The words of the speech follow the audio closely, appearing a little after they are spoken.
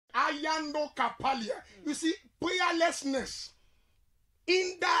Ayando Kapalia. You see, prayerlessness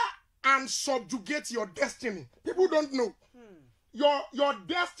hinder and subjugate your destiny. People don't know. Your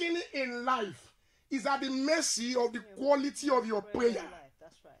destiny in life is at the mercy of the quality of your prayer.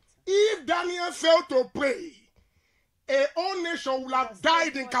 That's right. If Daniel failed to pray, a whole nation would have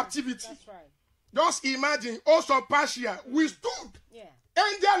died in captivity. That's right. Just imagine, also Persia withstood. Yeah.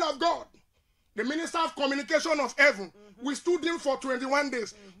 Angel of God, the minister of communication of heaven, withstood him for 21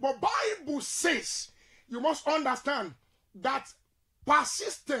 days. But Bible says, you must understand that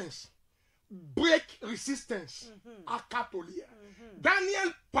persistence break resistance. Akatolia.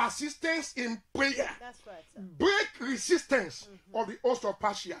 Daniel persistence in prayer. That's right, sir. Break resistance of the host of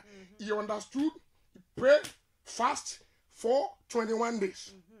Persia. He understood, he prayed, fast for 21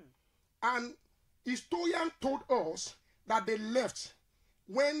 days. And historian told us that they left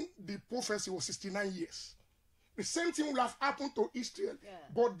when the prophecy was 69 years. The same thing will have happened to Israel,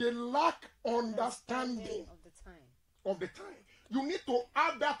 but they lack understanding of the time. of the time. You need to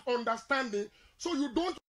have that understanding so you don't